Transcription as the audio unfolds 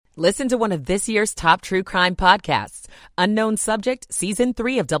Listen to one of this year's top true crime podcasts. Unknown Subject, Season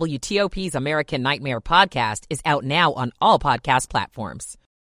 3 of WTOP's American Nightmare podcast is out now on all podcast platforms.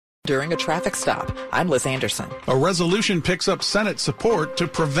 During a traffic stop, I'm Liz Anderson. A resolution picks up Senate support to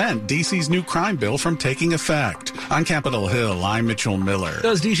prevent D.C.'s new crime bill from taking effect. On Capitol Hill, I'm Mitchell Miller.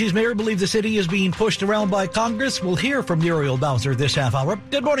 Does D.C.'s mayor believe the city is being pushed around by Congress? We'll hear from Muriel Bowser this half hour.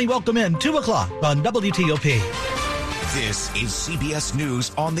 Good morning. Welcome in. 2 o'clock on WTOP. This is CBS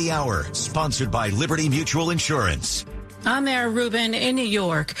News on the Hour, sponsored by Liberty Mutual Insurance. I'm Mayor Rubin in New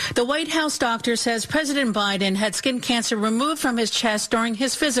York. The White House doctor says President Biden had skin cancer removed from his chest during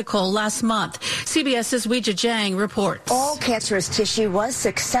his physical last month. CBS's Weijia Jiang reports. All cancerous tissue was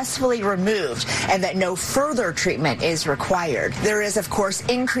successfully removed and that no further treatment is required. There is, of course,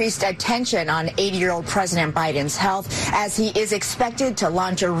 increased attention on 80-year-old President Biden's health as he is expected to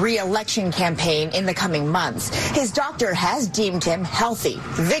launch a re-election campaign in the coming months. His doctor has deemed him healthy,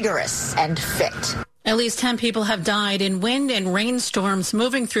 vigorous, and fit. At least 10 people have died in wind and rainstorms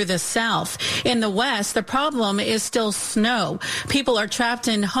moving through the south. In the west, the problem is still snow. People are trapped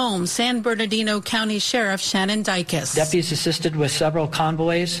in homes. San Bernardino County Sheriff Shannon Dykes. Deputies assisted with several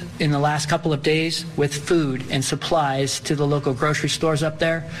convoys in the last couple of days with food and supplies to the local grocery stores up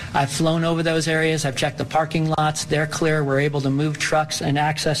there. I've flown over those areas. I've checked the parking lots. They're clear. We're able to move trucks and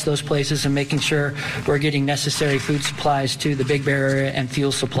access those places and making sure we're getting necessary food supplies to the Big Bear area and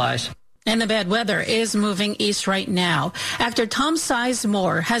fuel supplies. And the bad weather is moving east right now. After Tom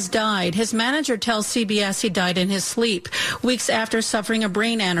Sizemore has died, his manager tells CBS he died in his sleep, weeks after suffering a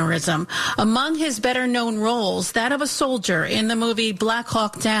brain aneurysm. Among his better-known roles, that of a soldier in the movie Black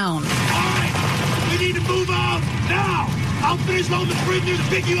Hawk Down. All right, we need to move on now. I'll finish loading the prisoners and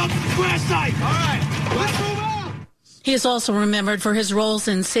pick you up at the crash site. All right, let's move on. He is also remembered for his roles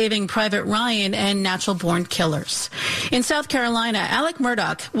in Saving Private Ryan and Natural Born Killers. In South Carolina, Alec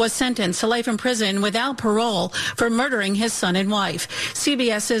Murdaugh was sentenced to life in prison without parole for murdering his son and wife.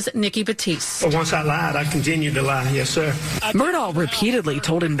 CBS's Nikki Batiste. Well, once I lied, I continued to lie. Yes, sir. Murdaugh repeatedly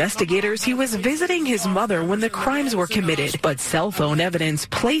told investigators he was visiting his mother when the crimes were committed, but cell phone evidence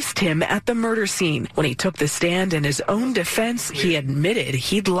placed him at the murder scene. When he took the stand in his own defense, he admitted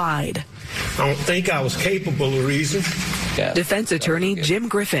he'd lied. I don't think I was capable of reason. Yeah. Defense attorney Jim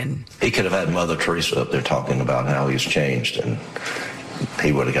Griffin. He could have had Mother Teresa up there talking about how he's changed, and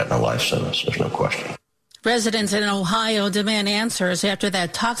he would have gotten a life sentence. There's no question. Residents in Ohio demand answers after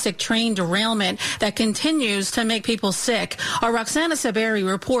that toxic train derailment that continues to make people sick. Our Roxana Saberi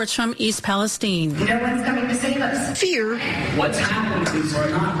reports from East Palestine. No one's coming to save us. Fear. What's happening is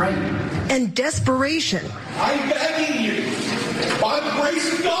not right. And desperation. I'm begging you, by the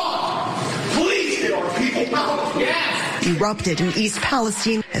grace of God, please get our people out. Yes. Erupted in East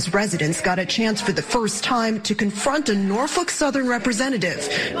Palestine as residents got a chance for the first time to confront a Norfolk Southern representative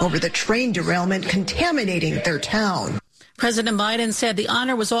over the train derailment contaminating their town. President Biden said the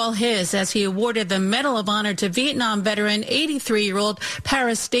honor was all his as he awarded the Medal of Honor to Vietnam veteran 83-year-old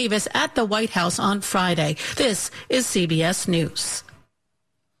Paris Davis at the White House on Friday. This is CBS News.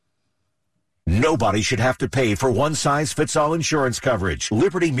 Nobody should have to pay for one-size-fits-all insurance coverage.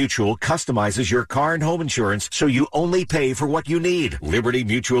 Liberty Mutual customizes your car and home insurance so you only pay for what you need. Liberty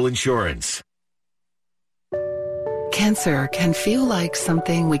Mutual Insurance. Cancer can feel like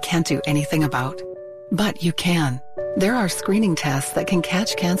something we can't do anything about. But you can. There are screening tests that can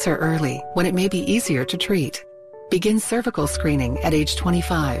catch cancer early when it may be easier to treat. Begin cervical screening at age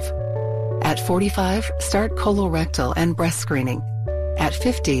 25. At 45, start colorectal and breast screening. At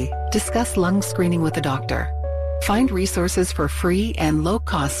 50, discuss lung screening with a doctor. Find resources for free and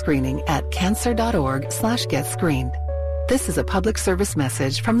low-cost screening at cancer.org/getscreened. This is a public service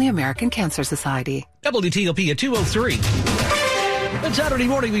message from the American Cancer Society. WTOP at 2:03. Good Saturday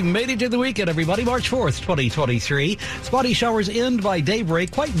morning. We made it to the weekend, everybody. March 4th, 2023. Spotty showers end by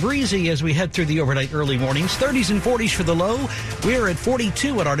daybreak. Quite breezy as we head through the overnight early mornings. 30s and 40s for the low. We're at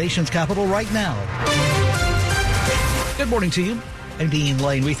 42 at our nation's capital right now. Good morning to you. I'm Dean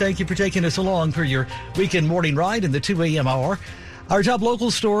Lane. We thank you for taking us along for your weekend morning ride in the 2 a.m. hour. Our top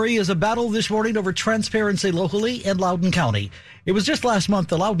local story is a battle this morning over transparency locally in Loudoun County. It was just last month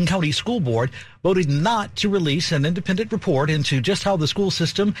the Loudoun County School Board voted not to release an independent report into just how the school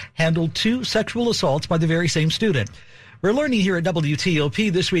system handled 2 sexual assaults by the very same student. We're learning here at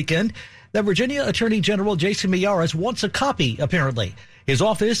WTOP this weekend that Virginia Attorney General Jason Miyares wants a copy, apparently. His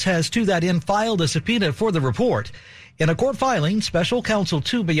office has to that end filed a subpoena for the report. In a court filing, special counsel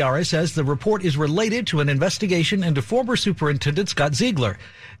to Miyares says the report is related to an investigation into former Superintendent Scott Ziegler.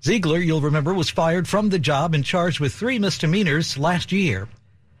 Ziegler, you'll remember, was fired from the job and charged with 3 misdemeanors last year.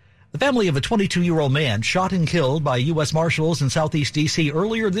 The family of a 22-year-old man shot and killed by U.S. Marshals in Southeast D.C.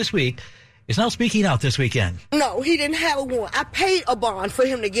 earlier this week is now speaking out this weekend. No, he didn't have a warrant. I paid a bond for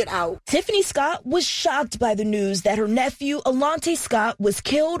him to get out. Tiffany Scott was shocked by the news that her nephew, Alante Scott, was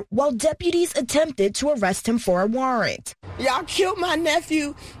killed while deputies attempted to arrest him for a warrant. Y'all killed my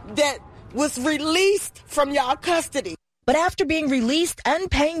nephew that was released from y'all custody. But after being released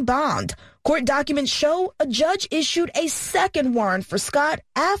and paying bond, court documents show a judge issued a second warrant for Scott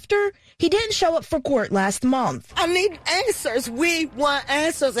after he didn't show up for court last month. I need answers. We want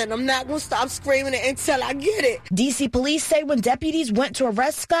answers, and I'm not going to stop screaming it until I get it. D.C. police say when deputies went to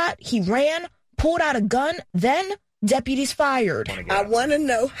arrest Scott, he ran, pulled out a gun, then deputies fired. I want to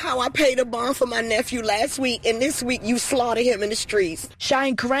know how I paid a bond for my nephew last week, and this week you slaughtered him in the streets.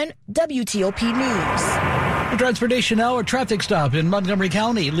 Cheyenne Karen, WTOP News. A transportation now, a traffic stop in Montgomery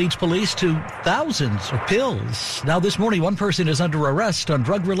County leads police to thousands of pills. Now this morning, one person is under arrest on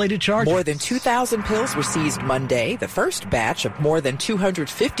drug-related charges. More than 2,000 pills were seized Monday. The first batch of more than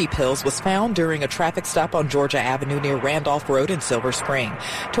 250 pills was found during a traffic stop on Georgia Avenue near Randolph Road in Silver Spring.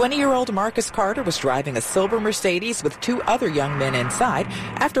 20-year-old Marcus Carter was driving a silver Mercedes with two other young men inside.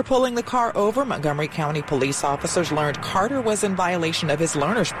 After pulling the car over, Montgomery County police officers learned Carter was in violation of his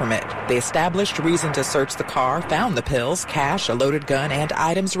learner's permit. They established reason to search the car, found the pills, cash, a loaded gun, and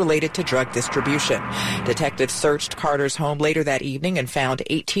items related to drug distribution. Detectives searched Carter's home later that evening and found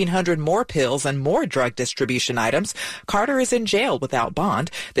 1,800 more pills and more drug distribution items. Carter is in jail without bond.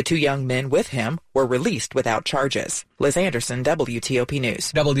 The two young men with him were released without charges. Liz Anderson, WTOP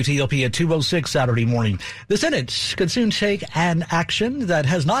News. WTOP at 2:06 Saturday morning. The Senate could soon take an action that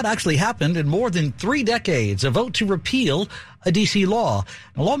has not actually happened in more than 3 decades, a vote to repeal a D.C. law.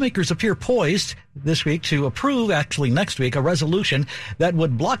 Now, lawmakers appear poised this week to approve, actually next week, a resolution that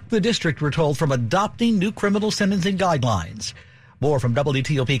would block the district, we're told, from adopting new criminal sentencing guidelines. More from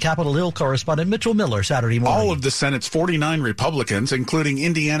WTOP Capitol Hill correspondent Mitchell Miller Saturday morning. All of the Senate's 49 Republicans, including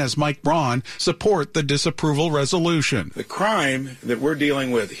Indiana's Mike Braun, support the disapproval resolution. The crime that we're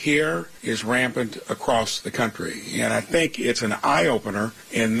dealing with here is rampant across the country, and I think it's an eye-opener,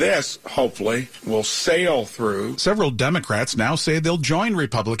 and this, hopefully, will sail through. Several Democrats now say they'll join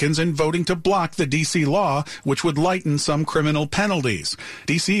Republicans in voting to block the D.C. law, which would lighten some criminal penalties.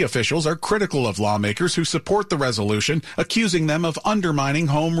 D.C. officials are critical of lawmakers who support the resolution, accusing them of undermining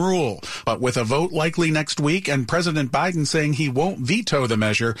home rule. But with a vote likely next week and President Biden saying he won't veto the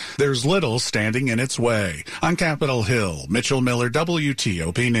measure, there's little standing in its way. On Capitol Hill, Mitchell Miller,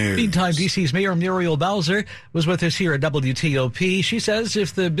 WTOP News. Meantime, D.C.'s Mayor Muriel Bowser was with us here at WTOP. She says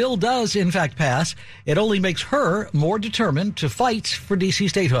if the bill does, in fact, pass, it only makes her more determined to fight for D.C.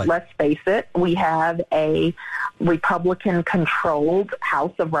 statehood. Let's face it, we have a Republican-controlled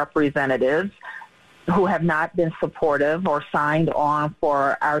House of Representatives who have not been supportive or signed on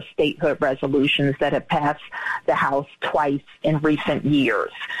for our statehood resolutions that have passed the House twice in recent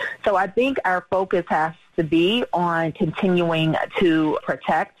years. So I think our focus has to be on continuing to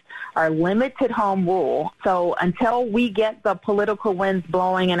protect our limited home rule. So until we get the political winds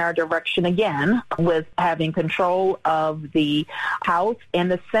blowing in our direction again, with having control of the House and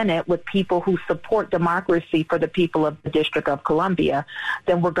the Senate with people who support democracy for the people of the District of Columbia,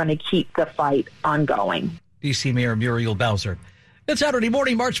 then we're going to keep the fight ongoing. D.C. Mayor Muriel Bowser. It's Saturday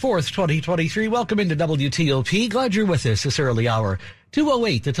morning, March 4th, 2023. Welcome into WTOP. Glad you're with us this early hour.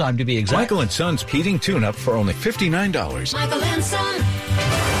 2:08, the time to be exact. Michael & Son's heating tune-up for only $59. Michael & Son.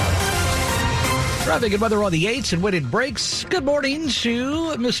 Traffic and weather on the 8s and when it breaks. Good morning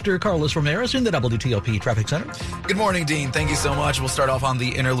to Mr. Carlos Ramirez in the WTOP Traffic Center. Good morning, Dean. Thank you so much. We'll start off on the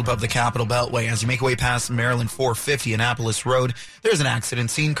inner loop of the Capitol Beltway. As you make your way past Maryland 450 Annapolis Road, there's an accident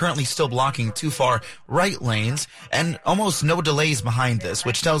scene currently still blocking two far right lanes and almost no delays behind this,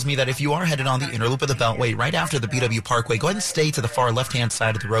 which tells me that if you are headed on the inner loop of the Beltway right after the BW Parkway, go ahead and stay to the far left-hand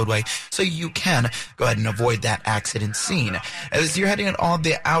side of the roadway so you can go ahead and avoid that accident scene. As you're heading on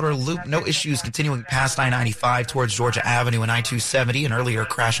the outer loop, no issues continuing past I-95 towards Georgia Avenue and I-270. An earlier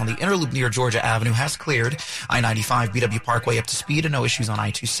crash on the inner loop near Georgia Avenue has cleared. I-95 BW Parkway up to speed and no issues on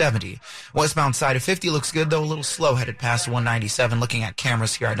I-270. Westbound side of 50 looks good, though a little slow headed past 197. Looking at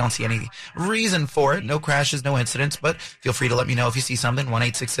cameras here, I don't see any reason for it. No crashes, no incidents, but feel free to let me know if you see something.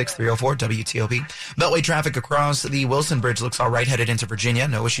 1-866-304-WTOP. Beltway traffic across the Wilson Bridge looks all right headed into Virginia.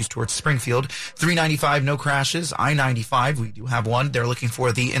 No issues towards Springfield. 395, no crashes. I-95, we do have one. They're looking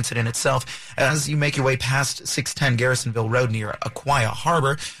for the incident itself. As you make your way past 610 Garrisonville Road near Aquia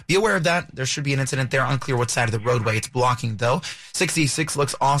Harbor, be aware of that. There should be an incident there. Unclear what side of the roadway it's blocking, though. 66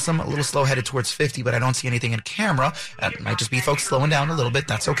 looks awesome. A little slow headed towards 50, but I don't see anything in camera. That might just be folks slowing down a little bit.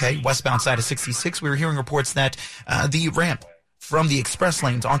 That's okay. Westbound side of 66, we were hearing reports that the ramp from the express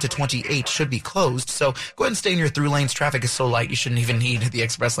lanes onto 28 should be closed. So go ahead and stay in your through lanes. Traffic is so light, you shouldn't even need the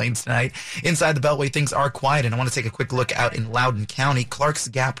express lanes tonight. Inside the Beltway, things are quiet, and I want to take a quick look out in Loudoun County. Clarks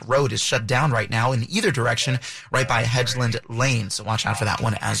Gap Road is shut down right now in either direction, right by Hedgeland Lane. So watch out for that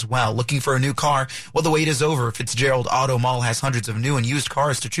one as well. Looking for a new car? Well, the wait is over. Fitzgerald Auto Mall has hundreds of new and used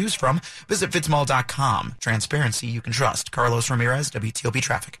cars to choose from. Visit fitzmall.com. Transparency you can trust. Carlos Ramirez, WTOP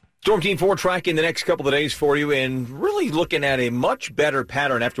Traffic. Storm Team 4 tracking the next couple of days for you and really looking at a much better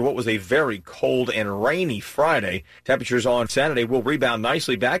pattern after what was a very cold and rainy Friday. Temperatures on Saturday will rebound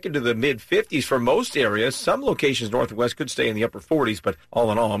nicely back into the mid-50s for most areas. Some locations north and west could stay in the upper 40s, but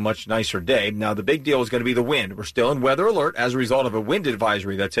all in all, a much nicer day. Now, the big deal is going to be the wind. We're still in weather alert as a result of a wind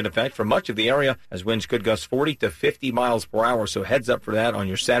advisory that's in effect for much of the area as winds could gust 40 to 50 miles per hour, so heads up for that on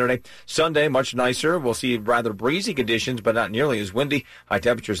your Saturday. Sunday, much nicer. We'll see rather breezy conditions, but not nearly as windy. High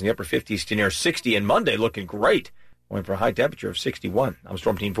temperatures in the upper 50s to near 60, and Monday looking great. Going for a high temperature of 61. I'm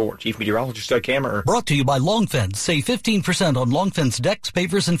Storm Team 4, Chief Meteorologist Doug Kammerer. Brought to you by Long Fence. Save 15% on Long Fence decks,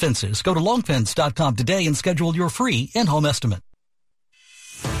 pavers, and fences. Go to longfence.com today and schedule your free in-home estimate.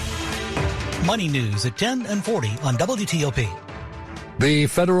 Money News at 10 and 40 on WTOP. The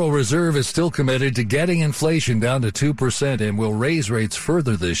Federal Reserve is still committed to getting inflation down to 2% and will raise rates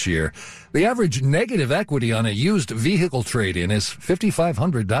further this year. The average negative equity on a used vehicle trade-in is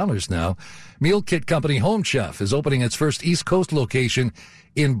 $5,500 now. Meal kit company Home Chef is opening its first East Coast location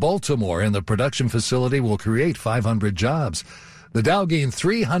in Baltimore, and the production facility will create 500 jobs. The Dow gained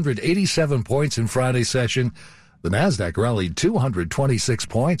 387 points in Friday's session. The Nasdaq rallied 226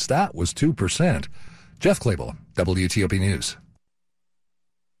 points. That was 2%. Jeff Clable, WTOP News.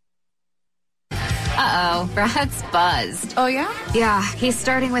 Uh-oh, Brad's buzzed. Oh, yeah? Yeah, he's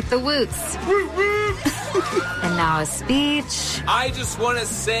starting with the woots. And now a speech. I just want to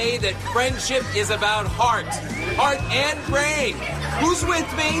say that friendship is about heart and brain. Who's with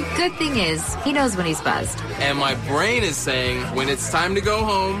me? Good thing is, he knows when he's buzzed. And my brain is saying, when it's time to go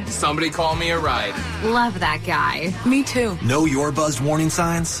home, somebody call me a ride. Love that guy. Me too. Know your buzzed warning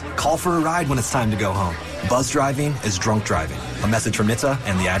signs? Call for a ride when it's time to go home. Buzz driving is drunk driving. A message from NHTSA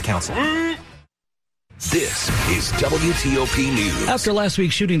and the Ad Council. This is WTOP News. After last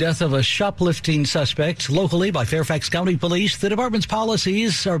week's shooting death of a shoplifting suspect locally by Fairfax County Police, the department's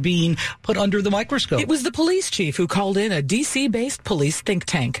policies are being put under the microscope. It was the police chief who called in a D.C.-based police think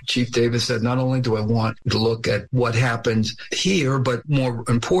tank. Chief Davis said, not only do I want to look at what happened here, but more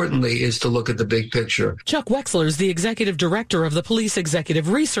importantly is to look at the big picture. Chuck Wexler is the executive director of the Police Executive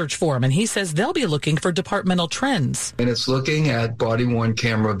Research Forum, and he says they'll be looking for departmental trends. And it's looking at body-worn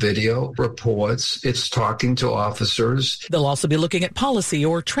camera video reports. It's talking to officers. They'll also be looking at policy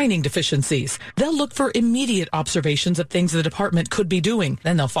or training deficiencies. They'll look for immediate observations of things the department could be doing.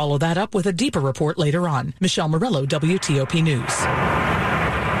 Then they'll follow that up with a deeper report later on. Michelle Morello, WTOP News.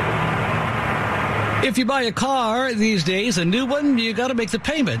 If you buy a car these days, a new one, you got to make the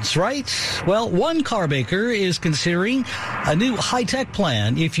payments, right? Well, one car maker is considering a new high-tech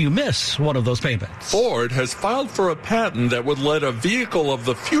plan if you miss one of those payments. Ford has filed for a patent that would let a vehicle of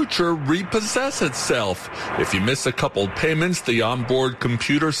the future repossess itself. If you miss a couple payments, the onboard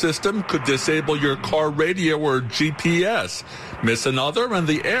computer system could disable your car radio or GPS. Miss another and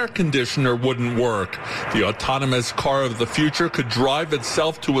the air conditioner wouldn't work. The autonomous car of the future could drive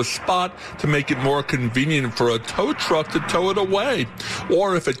itself to a spot to make it more convenient for a tow truck to tow it away.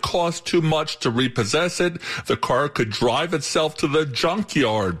 Or if it costs too much to repossess it, the car could drive itself to the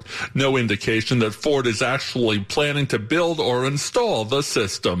junkyard. No indication that Ford is actually planning to build or install the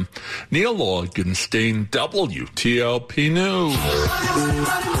system. Neil Augenstein, WTOP News.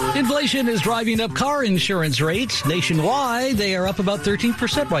 Inflation is driving up car insurance rates. Nationwide, they are up about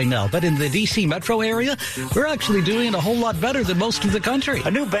 13% right now. But in the D.C. metro area, we're actually doing a whole lot better than most of the country.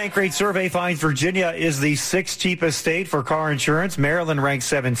 A new Bankrate survey finds Virginia is the 6th cheapest state for car insurance. Maryland ranks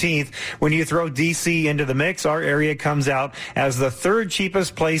 17th. When you throw D.C. into the mix, our area comes out as the 3rd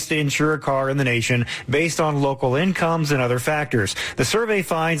cheapest place to insure a car in the nation based on local incomes and other factors. The survey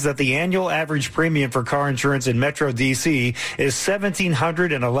finds that the annual average premium for car insurance in Metro D.C. is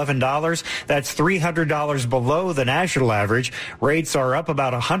 $1,711. That's $300 below the national average. Rates are up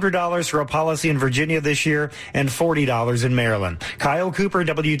about $100 for a policy in Virginia this year and $40 in Maryland. Kyle Cooper,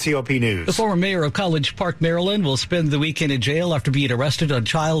 WTOP News. The former mayor of College Park, Maryland, will spend the weekend in jail after being arrested on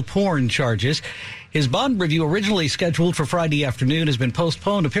child porn charges. His bond review, originally scheduled for Friday afternoon, has been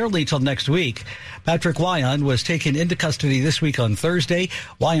postponed apparently until next week. Patrick Wyon was taken into custody this week on Thursday.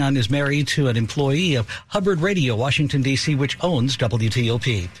 Wyon is married to an employee of Hubbard Radio, Washington, D.C., which owns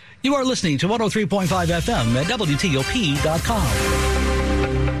WTOP. You are listening to 103.5 FM at WTOP.com.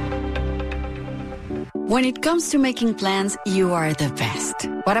 When it comes to making plans, you are the best.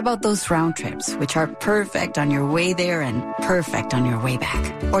 What about those round trips, which are perfect on your way there and perfect on your way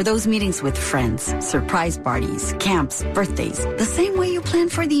back? Or those meetings with friends, surprise parties, camps, birthdays. The same way you plan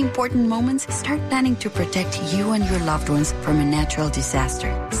for the important moments, start planning to protect you and your loved ones from a natural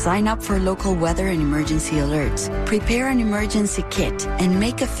disaster. Sign up for local weather and emergency alerts. Prepare an emergency kit and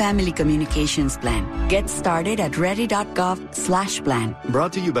make a family communications plan. Get started at ready.gov/plan.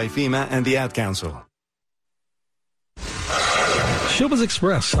 Brought to you by FEMA and the Ad Council. Showbiz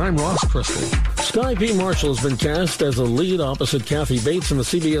Express, I'm Ross Crystal. Sky P. Marshall has been cast as a lead opposite Kathy Bates in the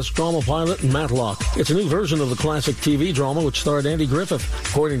CBS drama pilot Matlock. It's a new version of the classic TV drama which starred Andy Griffith.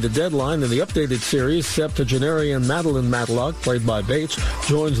 According to Deadline, in the updated series, septuagenarian Madeline Matlock, played by Bates,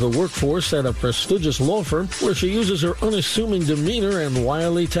 joins the workforce at a prestigious law firm where she uses her unassuming demeanor and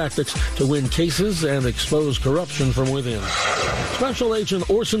wily tactics to win cases and expose corruption from within. Special Agent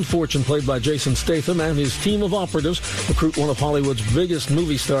Orson Fortune, played by Jason Statham, and his team of operatives recruit one of Hollywood's biggest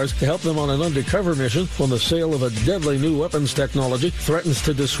movie stars to help them on an undercover mission when the sale of a deadly new weapons technology threatens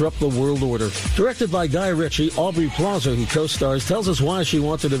to disrupt the world order. Directed by Guy Ritchie, Aubrey Plaza, who co-stars, tells us why she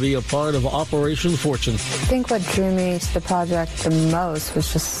wanted to be a part of Operation Fortune. I think what drew me to the project the most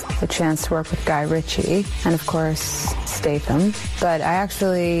was just the chance to work with Guy Ritchie and, of course, Statham. But I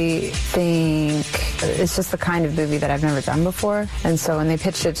actually think it's just the kind of movie that I've never done before. And so when they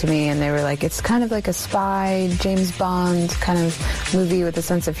pitched it to me and they were like, it's kind of like a spy, James Bond kind of movie with a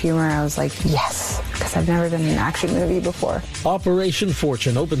sense of humor, I was like, yes, because I've never been in an action movie before. Operation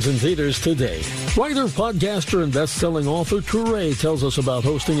Fortune opens in theaters today. Writer, podcaster, and best-selling author Touré tells us about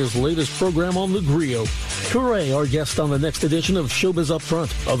hosting his latest program on The Griot. Touré, our guest on the next edition of Showbiz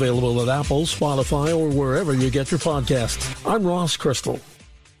Upfront, available at Apple, Spotify, or wherever you get your podcasts. I'm Ross Crystal.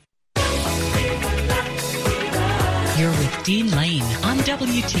 You're with Dean Lane on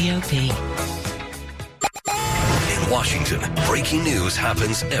WTOP. Washington, breaking news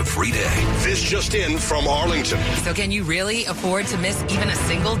happens every day. This just in from Arlington. So can you really afford to miss even a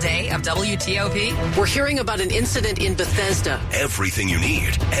single day of WTOP? We're hearing about an incident in Bethesda. Everything you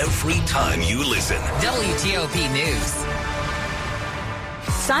need, every time you listen. WTOP News.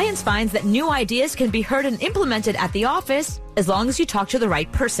 Science finds that new ideas can be heard and implemented at the office as long as you talk to the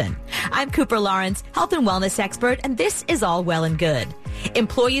right person. I'm Cooper Lawrence, health and wellness expert, and this is all well and good.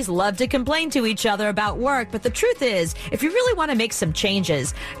 Employees love to complain to each other about work, but the truth is, if you really want to make some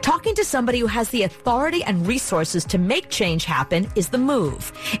changes, talking to somebody who has the authority and resources to make change happen is the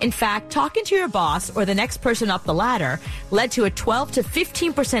move. In fact, talking to your boss or the next person up the ladder led to a 12 to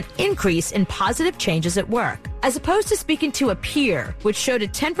 15% increase in positive changes at work, as opposed to speaking to a peer, which showed a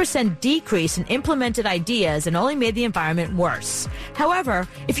 10% decrease in implemented ideas and only made the environment worse. However,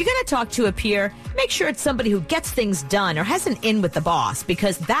 if you're going to talk to a peer, make sure it's somebody who gets things done or has an in with the boss,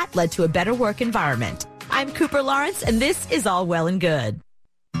 because that led to a better work environment. I'm Cooper Lawrence, and this is all well and good.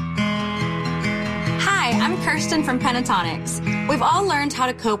 Hi, I'm Kirsten from Pentatonics. We've all learned how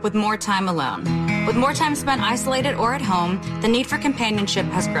to cope with more time alone. With more time spent isolated or at home, the need for companionship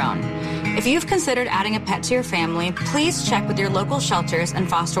has grown. If you've considered adding a pet to your family, please check with your local shelters and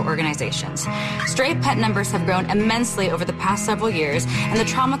foster organizations. Stray pet numbers have grown immensely over the past several years, and the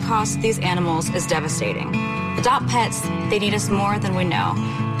trauma cost of these animals is devastating. Adopt pets, they need us more than we know.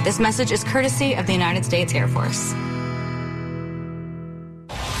 This message is courtesy of the United States Air Force.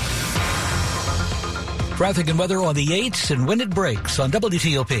 Traffic and weather on the 8s and when it breaks on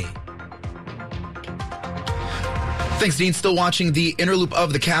WTOP. Thanks, Dean. Still watching the inner loop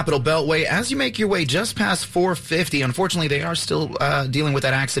of the Capitol Beltway as you make your way just past 450. Unfortunately, they are still dealing with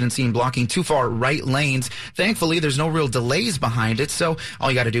that accident scene blocking two far right lanes. Thankfully, there's no real delays behind it, so all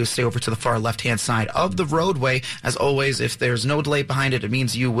you got to do is stay over to the far left-hand side of the roadway. As always, if there's no delay behind it, it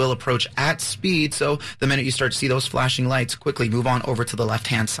means you will approach at speed. So the minute you start to see those flashing lights, quickly move on over to the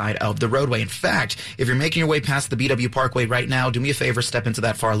left-hand side of the roadway. In fact, if you're making your way past the BW Parkway right now, do me a favor, step into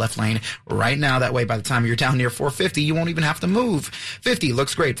that far left lane right now. That way, by the time you're down near 450, you won't even have to move. 50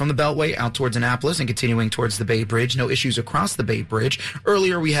 looks great from the Beltway out towards Annapolis and continuing towards the Bay Bridge. No issues across the Bay Bridge.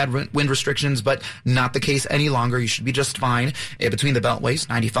 Earlier we had wind restrictions, but not the case any longer. You should be just fine. Between the Beltways,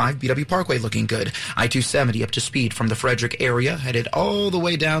 95 BW Parkway looking good. I-270 up to speed from the Frederick area, headed all the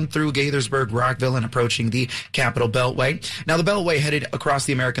way down through Gaithersburg, Rockville, and approaching the Capitol Beltway. Now the Beltway headed across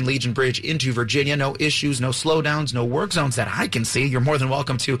the American Legion Bridge into Virginia. No issues, no slowdowns, no work zones that I can see. You're more than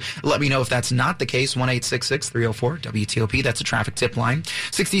welcome to let me know if that's not the case. 1-866-304 WTOP. That's a traffic tip line.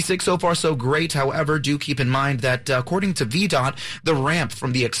 66 so far so great. However, do keep in mind that according to VDOT, the ramp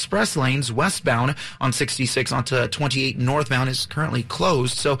from the express lanes westbound on 66 onto 28 northbound is currently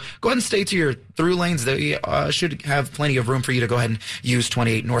closed. So go ahead and stay to your through lanes. They should have plenty of room for you to go ahead and use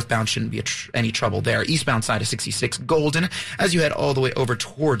 28 northbound. Shouldn't be any trouble there. Eastbound side of 66 Golden as you head all the way over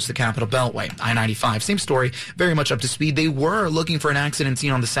towards the Capitol Beltway. I-95, same story, very much up to speed. They were looking for an accident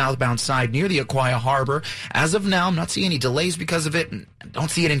scene on the southbound side near the Aquia Harbor. As of now, I'm not seeing any delays because of it. Don't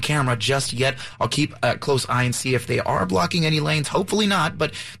see it in camera just yet. I'll keep a close eye and see if they are blocking any lanes. Hopefully not,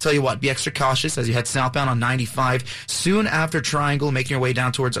 but tell you what, be extra cautious as you head southbound on 95. Soon after Triangle, making your way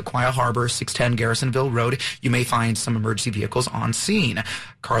down towards Aquia Harbor, 610 Garrisonville Road, you may find some emergency vehicles on scene.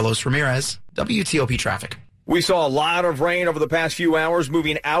 Carlos Ramirez, WTOP Traffic. We saw a lot of rain over the past few hours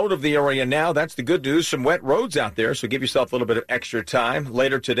moving out of the area now. That's the good news. Some wet roads out there, so give yourself a little bit of extra time.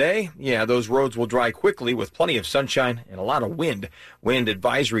 Later today, those roads will dry quickly with plenty of sunshine and a lot of wind. Wind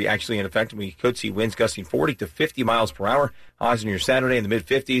advisory actually in effect. We could see winds gusting 40 to 50 miles per hour. Highs near Saturday in the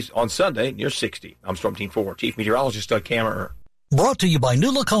mid-50s. On Sunday, near 60. I'm Storm Team 4 Chief Meteorologist Doug Kammerer. Brought to you by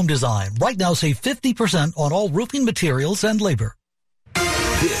New Look Home Design. Right now, save 50% on all roofing materials and labor.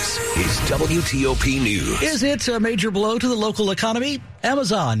 This is WTOP News. Is it a major blow to the local economy?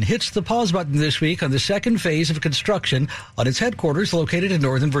 Amazon hits the pause button this week on the second phase of construction on its headquarters located in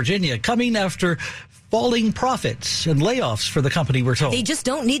Northern Virginia, coming after falling profits and layoffs for the company, we're told. They just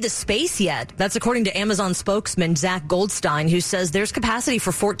don't need the space yet. That's according to Amazon spokesman Zach Goldstein, who says there's capacity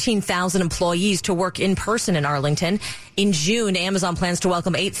for 14,000 employees to work in person in Arlington. In June, Amazon plans to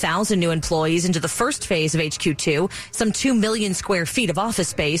welcome 8,000 new employees into the first phase of HQ2, some 2 million square feet of office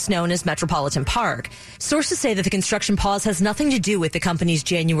space known as Metropolitan Park. Sources say that the construction pause has nothing to do with the company's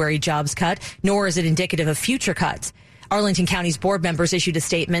January jobs cut, nor is it indicative of future cuts. Arlington County's board members issued a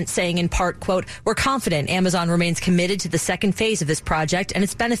statement saying in part, quote, "We're confident Amazon remains committed to the second phase of this project and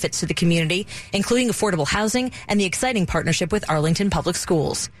its benefits to the community, including affordable housing and the exciting partnership with Arlington Public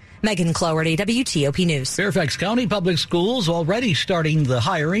Schools." Megan Cloherty, WTOP News. Fairfax County Public Schools already starting the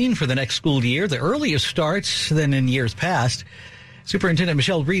hiring for the next school year, the earliest starts than in years past. Superintendent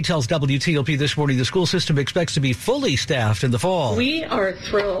Michelle Reed tells WTOP this morning the school system expects to be fully staffed in the fall. We are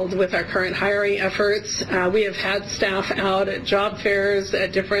thrilled with our current hiring efforts. We have had staff out at job fairs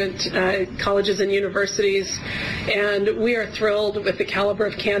at different colleges and universities, and we are thrilled with the caliber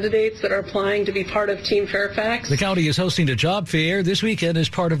of candidates that are applying to be part of Team Fairfax. The county is hosting a job fair this weekend as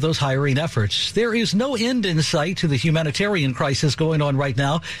part of those hiring efforts. There is no end in sight to the humanitarian crisis going on right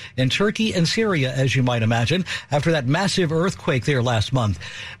now in Turkey and Syria, as you might imagine, after that massive earthquake there last month.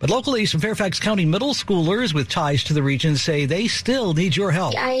 But locally, some Fairfax County middle schoolers with ties to the region say they still need your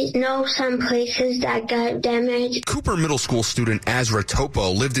help. I know some places that got damaged. Cooper Middle School student Azra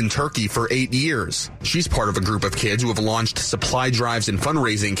Topo lived in Turkey for 8 years. She's part of a group of kids who have launched supply drives and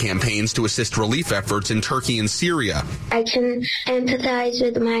fundraising campaigns to assist relief efforts in Turkey and Syria. I can empathize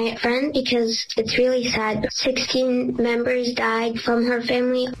with my friend because it's really sad. 16 members died from her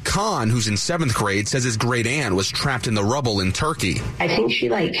family. Khan, who's in 7th grade, says his great aunt was trapped in the rubble in Turkey. I think she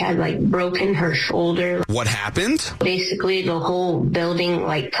had broken her shoulder. What happened? Basically, the whole building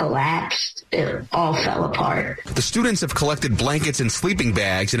collapsed. It all fell apart. The students have collected blankets and sleeping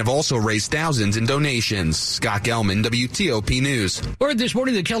bags and have also raised thousands in donations. Scott Gelman, WTOP News. Word this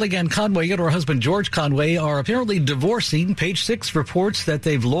morning that Kellyanne Conway and her husband George Conway are apparently divorcing. Page 6 reports that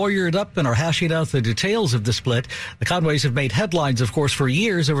they've lawyered up and are hashing out the details of the split. The Conways have made headlines, of course, for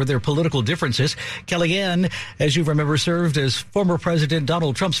years over their political differences. Kellyanne, as you remember, served as former President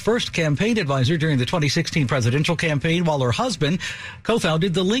Donald Trump's first campaign advisor during the 2016 presidential campaign, while her husband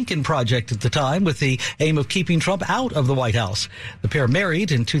co-founded the Lincoln Project at the time with the aim of keeping Trump out of the White House. The pair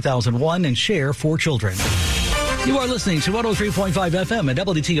married in 2001 and share 4 children. You are listening to 103.5 FM at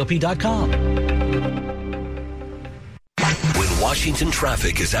WTOP.com. Washington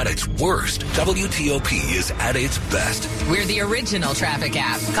traffic is at its worst. WTOP is at its best. We're the original traffic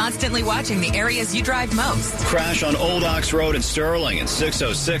app, constantly watching the areas you drive most. Crash on Old Ox Road in Sterling and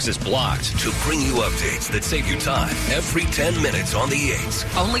 606 is blocked. To bring you updates that save you time every 10 minutes on the 8s.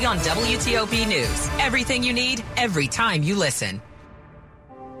 Only on WTOP News. Everything you need, every time you listen.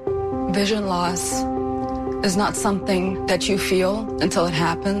 Vision loss is not something that you feel until it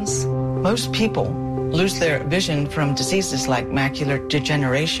happens. Most people lose their vision from diseases like macular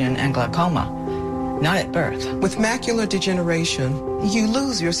degeneration and glaucoma, not at birth. With macular degeneration, you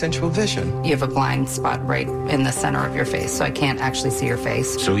lose your central vision. You have a blind spot right in the center of your face, so I can't actually see your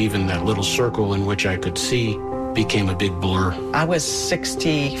face. So even that little circle in which I could see became a big blur. I was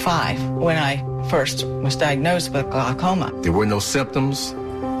 65 when I first was diagnosed with glaucoma. There were no symptoms,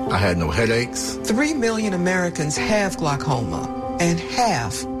 I had no headaches. 3 million Americans have glaucoma, and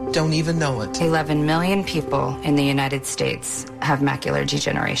half don't even know it. 11 million people in the United States have macular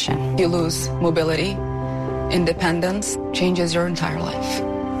degeneration. You lose mobility, independence, changes your entire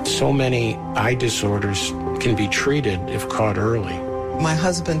life. So many eye disorders can be treated if caught early. My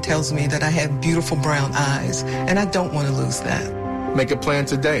husband tells me that I have beautiful brown eyes, and I don't want to lose that. Make a plan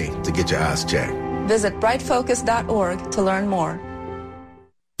today to get your eyes checked. Visit brightfocus.org to learn more.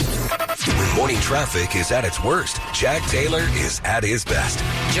 When morning traffic is at its worst, Jack Taylor is at his best.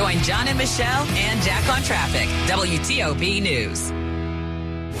 Join John and Michelle and Jack on Traffic. WTOP News.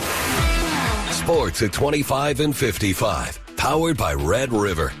 Sports at 25 and 55. Powered by Red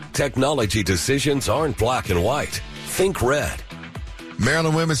River. Technology decisions aren't black and white. Think red.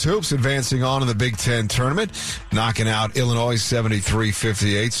 Maryland women's hoops advancing on in the Big Ten tournament, knocking out Illinois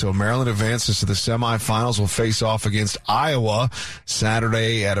 73-58. So Maryland advances to the semifinals. Will face off against Iowa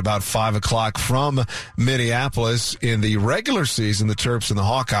Saturday at about 5 o'clock from Minneapolis. In the regular season, the Terps and the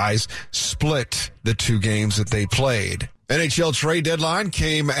Hawkeyes split the two games that they played. NHL trade deadline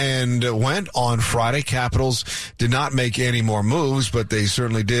came and went on Friday. Capitals did not make any more moves, but they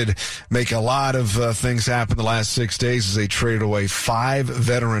certainly did make a lot of things happen the last 6 days as they traded away 5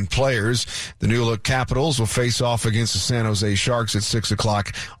 veteran players. The new look Capitals will face off against the San Jose Sharks at 6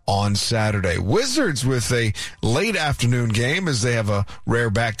 o'clock on Saturday. Wizards with a late afternoon game as they have a rare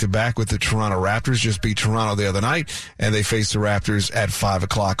back-to-back with the Toronto Raptors. Just beat Toronto the other night, and they face the Raptors at 5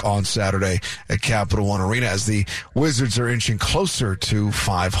 o'clock on Saturday at Capital One Arena as the Wizards are inching closer to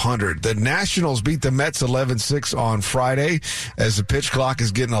 500. The Nationals beat the Mets 11-6 on Friday as the pitch clock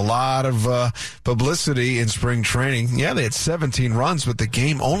is getting a lot of publicity in spring training. Yeah, they had 17 runs, but the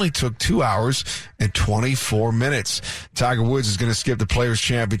game only took 2 hours and 24 minutes. Tiger Woods is going to skip the Players'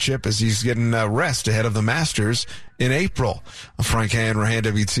 Championship as he's getting rest ahead of the Masters in April. I'm Frank Hanrahan,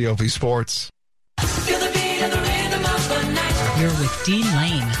 WTOP Sports. You're with Dean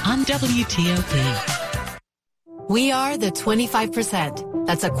Lane on WTOP. We are the 25%.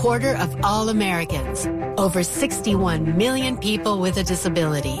 That's a quarter of all Americans. Over 61 million people with a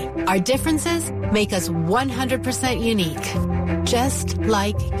disability. Our differences make us 100% unique. Just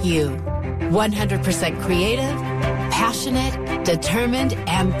like you. 100% creative, passionate, determined,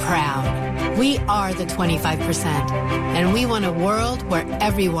 and proud. We are the 25%. And we want a world where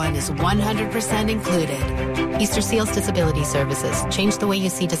everyone is 100% included. Easter Seals Disability Services. Change the way you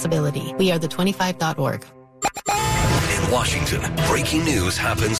see disability. We are the 25.org. In Washington, breaking news happens